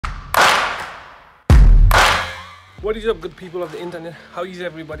What is up, good people of the internet? How is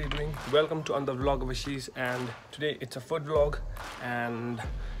everybody doing? Welcome to another vlog of Ashish, and today it's a food vlog. And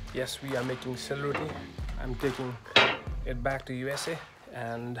yes, we are making Sel Roti. I'm taking it back to USA,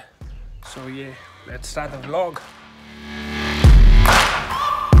 and so yeah, let's start the vlog.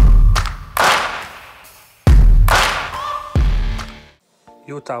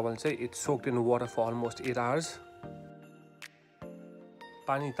 Yo chawal चाहिँ it's soaked in water for almost 8 hours.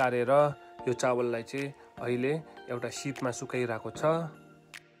 पानी तारेर यो चावललाई चाहिँ अहिले एउटा शीतमा सुकाइराको छ.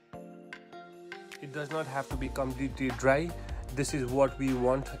 It does not have to be completely dry. This is what we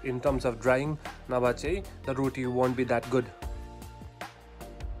want in terms of drying. नभए चाहिँ the roti won't be that good.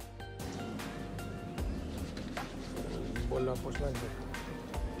 बोल्न पोस्ला नि.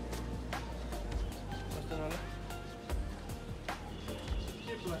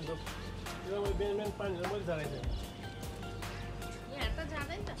 यो बेन पानी मैले जाने.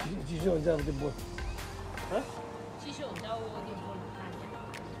 चिसो हुन्छ अब त्यो बोल. चिसो हुन्छ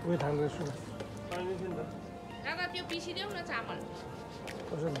उयो थाङ्ग्रो सुन. पानी दिन्छ नि त. दादा त्यो पिसिदेऊ न चामल.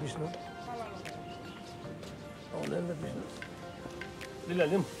 कसरी पिस्नु? आउँदैन त पिस्नु.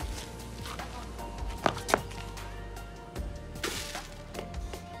 लिलालिम.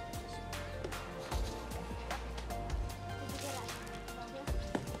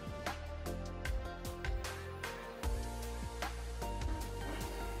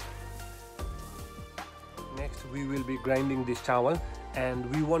 Next, we will be grinding this chawal, and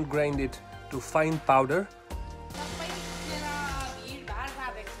we won't grind it to fine powder.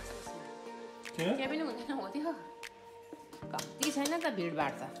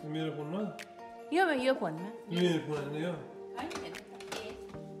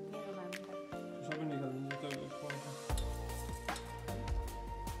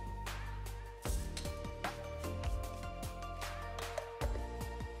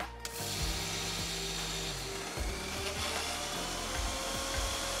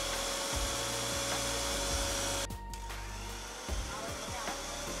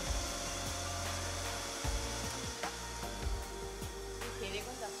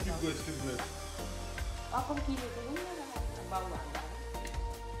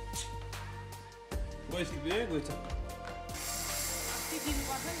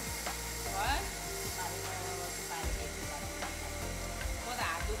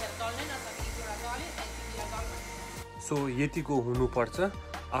 So यतिको हुनु पर्छ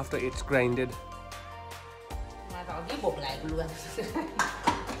after it's grinded.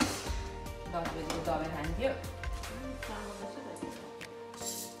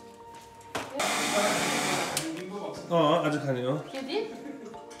 आज खाने हो. के दि?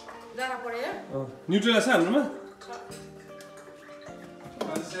 जाना पर्यो. न्युट्रेला छ हाम्रोमा?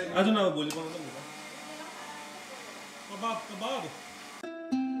 आज न भोलि बनाउँदा नि. कबाब.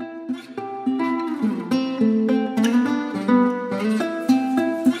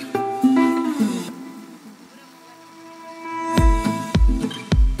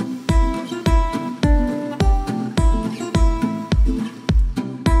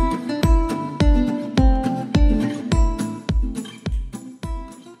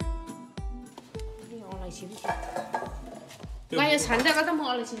 गायो छान्दा गर्दा म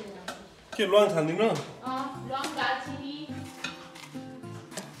अलैँची लिन. के ल्वाङ छान्दिनु? ल्वाङ दालचिनी.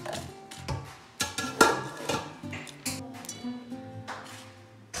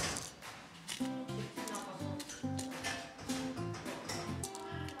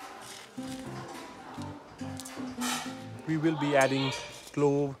 We will be adding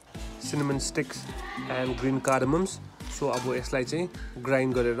clove, cinnamon sticks and green cardamoms. So अब यसलाई चाहिँ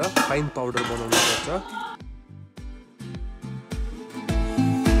ग्राइन्ड गरेर फाइन पाउडर बनाउनु पर्छ.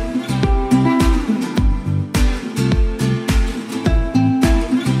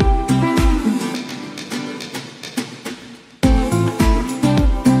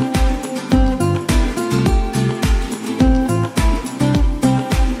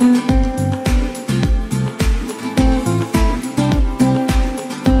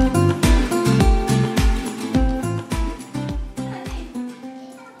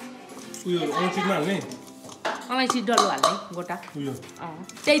 अलैँची डल्लो हाल्ने गोटा.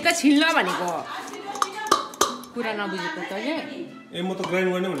 त्यही त छिल्न भनेको कुरा नबुझेको तैँले. ए म त ग्राइन्ड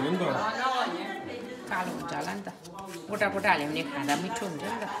गर्ने भनेको नि त. कालो हुन्छ होला नि त. गोटा हाल्यो भने खाँदा मिठो हुन्छ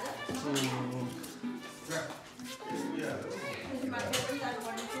नि त.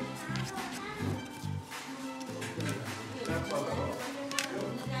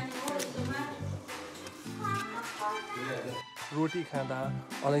 रोटी खाँदा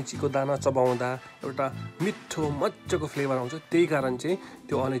अलैँचीको दाना चबाउँदा एउटा मिठो मज्जाको फ्लेभर आउँछ. त्यही कारण चाहिँ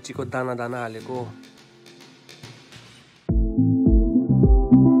त्यो अलैँचीको दाना हालेको.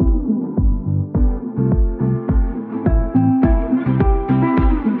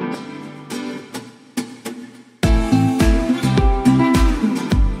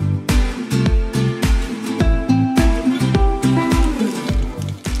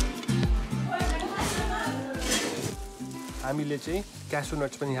 हामीले चाहिँ क्यासु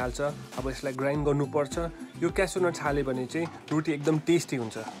नट्स पनि हाल्छ। अब यसलाई ग्राइन्ड गर्नुपर्छ। यो क्यासु नट्स हाल्यो भने चाहिँ रोटी एकदम टेस्टी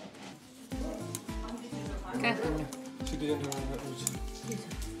हुन्छ।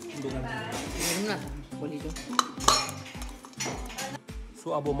 सो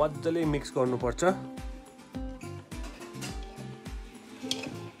अब मजाले मिक्स गर्नुपर्छ।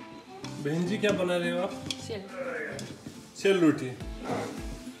 बहन जी क्या बना रहे हो आप? Sale roti.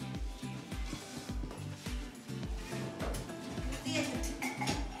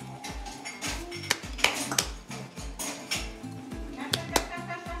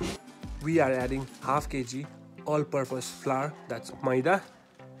 We are adding half kg all-purpose flour, that's maida.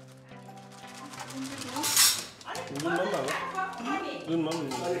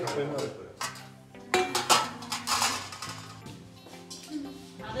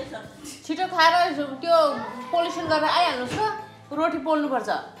 छिटो खाएर त्यो पोल्युसन गरेर आइहाल्नुस् ल, रोटी पोल्नुपर्छ।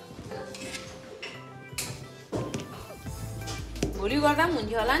 भोलि गर्दा पनि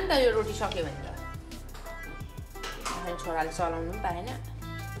हुन्थ्यो होला नि त यो रोटी सक्यो भने त। छोराले चलाउनु पनि पाएन।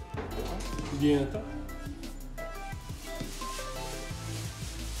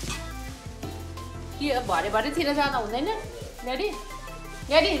 के भरे-भरेतिर जाँदा हुँदैन ड्याडी?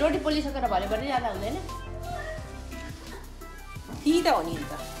 ड्याडी रोटी पोलिसकेर भरे-भरे जाँदा हुँदैन? ती त हो नि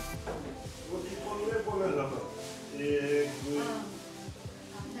त।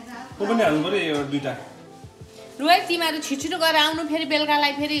 पनि हाल्नु पर्यो यो दुईटा। रुवाई तिमीहरू छिटो गरेर आउनु, फेरि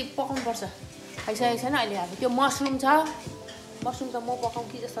बेलुकालाई फेरि पकाउनु पर्छ। खाइसकेको छैन अहिले। अब त्यो मसरुम छ, मसरुम त म पकाउँ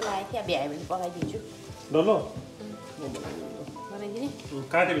कि जस्तो लागेको थियो। भ्यायो भने पकाइदिन्छु। ल बनाइदिने?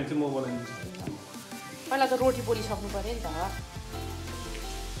 काट्यो भने चाहिँ म बनाइदिन्छु। पहिला त रोटी पोलिसक्नु पऱ्यो नि त।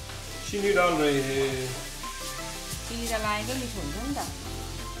 चिनी डाल रहे हैं। चिनी त लागेको मिठो हुन्छ नि त।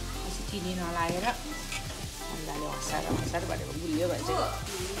 पछि चिनी नलागेर अन्दाले हसार भनेको गुलियो भएछ।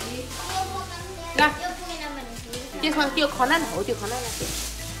 ल त्यसमा त्यो खना न हो, त्यो खना न।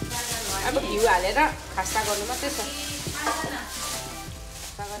 अब घिउ हालेर खास्ता गर्नु मात्रै छ।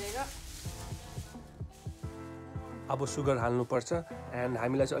 खास्ता गरेर अब सुगर हाल्नुपर्छ। एन्ड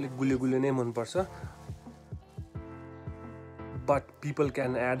हामीलाई चाहिँ अलिक गुलियो नै मनपर्छ। But people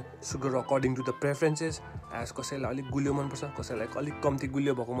can add sugar according to the preferences. As कसैलाई अलिक गुलियो मनपर्छ, कसैलाई अलिक कम्ती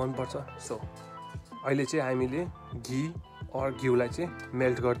गुलियो भएको मनपर्छ। सो अहिले चाहिँ हामीले घी और घिउलाई चाहिँ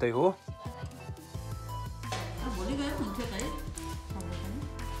मेल्ट गर्दै हो।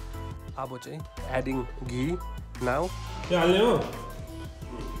 अब चाहिँ एडिङ घी नाउ। के हाल्ने हो?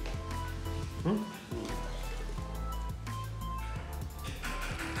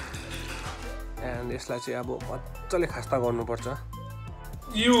 एन्ड यसलाई चाहिँ अब मजाले खास्ता गर्नुपर्छ।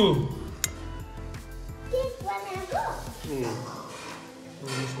 यु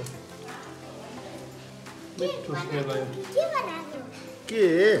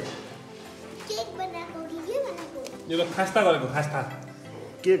यो खास्ता गरेको खास्ता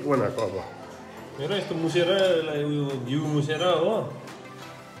केक बनाएको। अब हेर यस्तो मुसेर यसलाई उयो घिउ मुसेर हो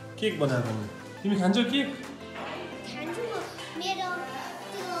केक बनाएको। तिमी खान्छौ केक?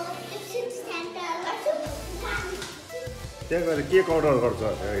 त्यहाँ गएर केक अर्डर गर्छ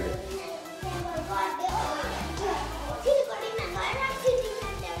अहिले।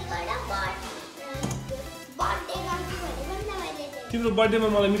 तिम्रो बर्थडेमा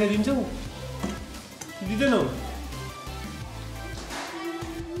मलाई मिठाई दिन्छौ? दिँदैनौ?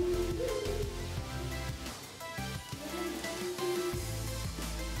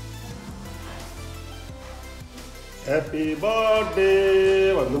 ह्याप्पी बर्थडे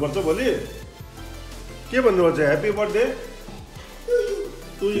भन्नुपर्छ भोलि। के भन्नुपर्छ? Happy birthday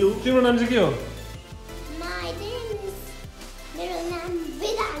to you. तिम्रो नाम चाहिँ के हो? मेरो नाम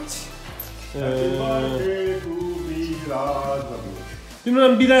विराज। ह्याप्पी बर्थडे टु विराज भन्नु। तिम्रो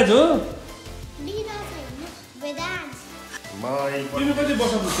नाम विराज हो? विराज हैन, विराज। तिमी कति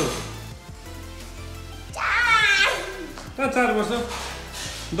वर्ष पुग्छौ? 4 वर्ष?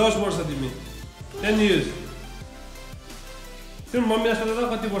 10 वर्ष तिमी? 10 years। तिम्रो मम्मीलाई सोध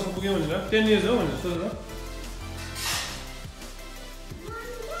त कति वर्ष पुग्यो भनेर? 10 years हो भनेर सोध त।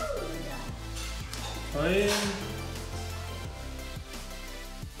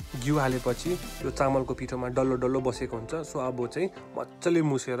 घिउ हालेपछि यो चामलको पिठोमा डल्लो डल्लो बसेको हुन्छ। सो अब चाहिँ मजाले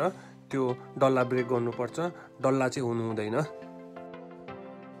मुसेर त्यो डल्ला ब्रेक गर्नुपर्छ। डल्ला चाहिँ हुनु हुँदैन।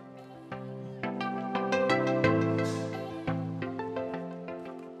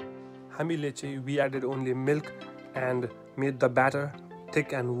 हामीले चाहिँ we added only milk and made the batter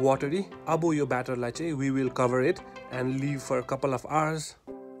thick and watery. अब यो ब्याटरलाई चाहिँ we will cover it and leave for couple of hours.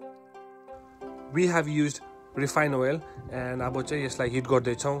 We have used refine oil and अब चाहिँ यसलाई हिट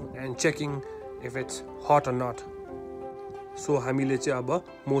गर्दैछौँ and checking if it's hot or not. So हामीले चाहिँ अब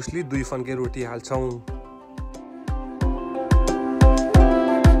मोस्टली 2 फन्के रोटी हाल्छौँ।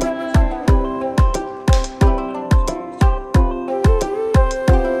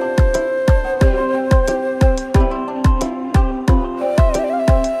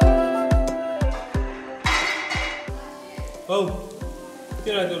 Oh,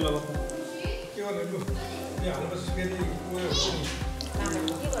 के राख्यो ल बता के गर्ने लु यहाँ हाल्नुपर्छ फेरि उयो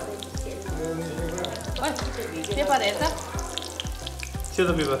पेपर हेर त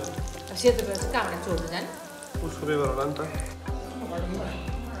सेतो पेपर सेतो पेपर चाहिँ कहाँबाट चोर्नु जाने उसको पेपर होला नि त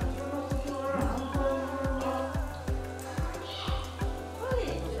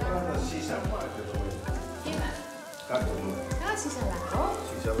सिसामा त्यो तपाईँ केमा काट्नु कहाँ सिसा लाग्यो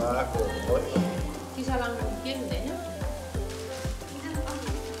सिसा लगाएको हो सिसा लाग्नु के हुँदैन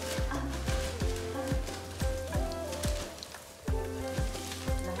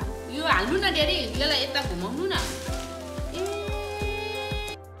यो हाल्नु न डेरी यसलाई यता घुमाउनु न ए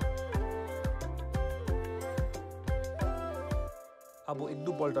अब एक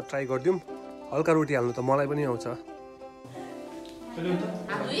दुईपल्ट ट्राई गरिदिउँ हल्का रोटी हाल्नु त मलाई पनि आउँछ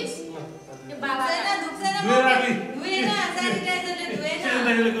हालुइस त्यो बाबा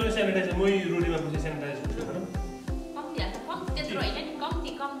कम्ती हाल्छ कम्ती त्यत्रो होइन नि कम्ती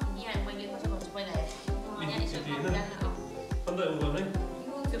यहाँ मैले कसो गर्छु पहिला यहाँ यसो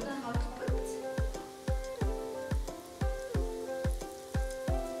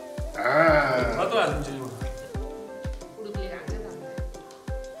उडुकले राख्छ त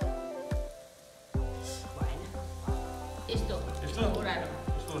भएन यस्तो ओरालो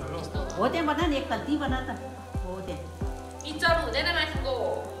हो त्यहाँ बना नि एकताल ती बना त हो त्यहाँ इचर हुँदैन माथिको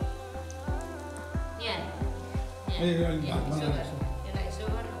यहाँ यसलाई यसो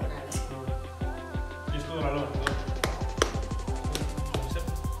गर ओरालो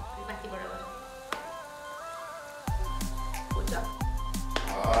माथिबाट गर हुन्छ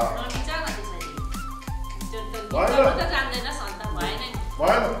नमिचा न त्यसरी इचर त जान्दैन सन्त भएन नि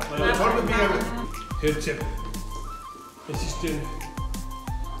भएन छोड्नु बिगार्नु हेड चेक एसिस्टेन्ट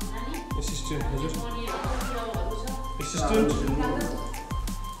हजुर assistant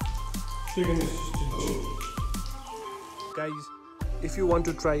second assistant guys if you want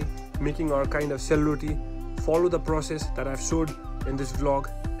to try making our kind of sel roti follow the process that I've showed in this vlog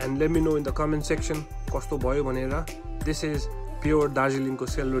and let me know in the comment section kasto bhayo bhanera this is pure Darjeeling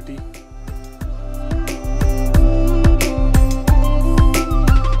ko sel roti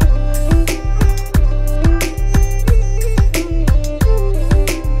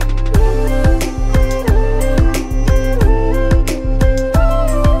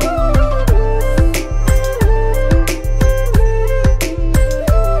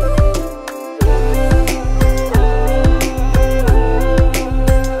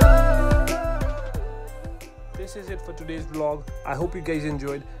This is it for today's vlog. I hope you guys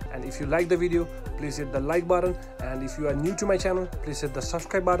enjoyed, and if you like the video, please hit the like button, and if you are new to my channel, please hit the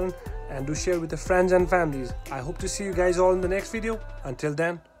subscribe button and do share with your friends and families. I hope to see you guys all in the next video. Until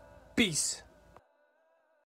then, peace.